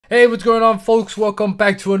Hey, what's going on, folks? Welcome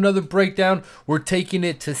back to another breakdown. We're taking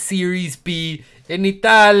it to Series B in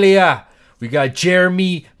Italia. We got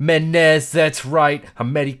Jeremy Menez, that's right,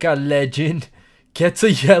 America legend. Gets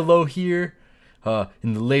a yellow here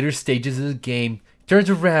in the later stages of the game. Turns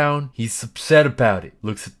around, he's upset about it.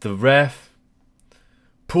 Looks at the ref,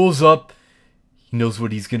 pulls up, he knows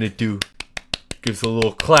what he's gonna do. Gives a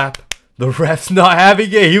little clap. The ref's not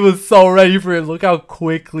having it. He was so ready for it. Look how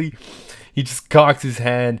quickly he just cocks his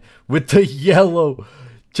hand with the yellow.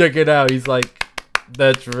 Check it out. He's like,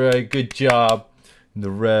 that's right, good job. And the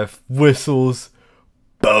ref whistles.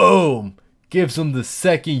 Boom! Gives him the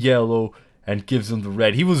second yellow and gives him the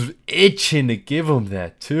red. He was itching to give him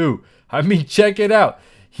that too. I mean, check it out.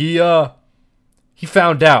 He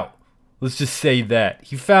found out. Let's just say that.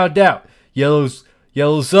 He found out. Yellow's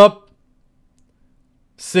up.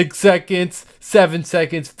 6 seconds, 7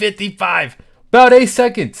 seconds, 55. About 8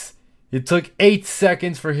 seconds. It took 8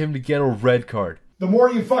 seconds for him to get a red card. The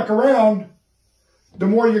more you fuck around, the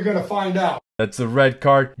more you're going to find out. That's a red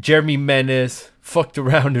card. Jeremy Menez fucked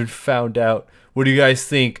around and found out. What do you guys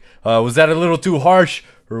think? Was that a little too harsh?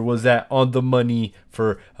 Or was that on the money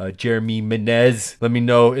for Jeremy Menez? Let me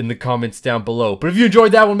know in the comments down below. But if you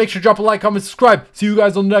enjoyed that one, make sure to drop a like, comment, subscribe. See you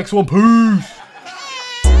guys on the next one. Peace!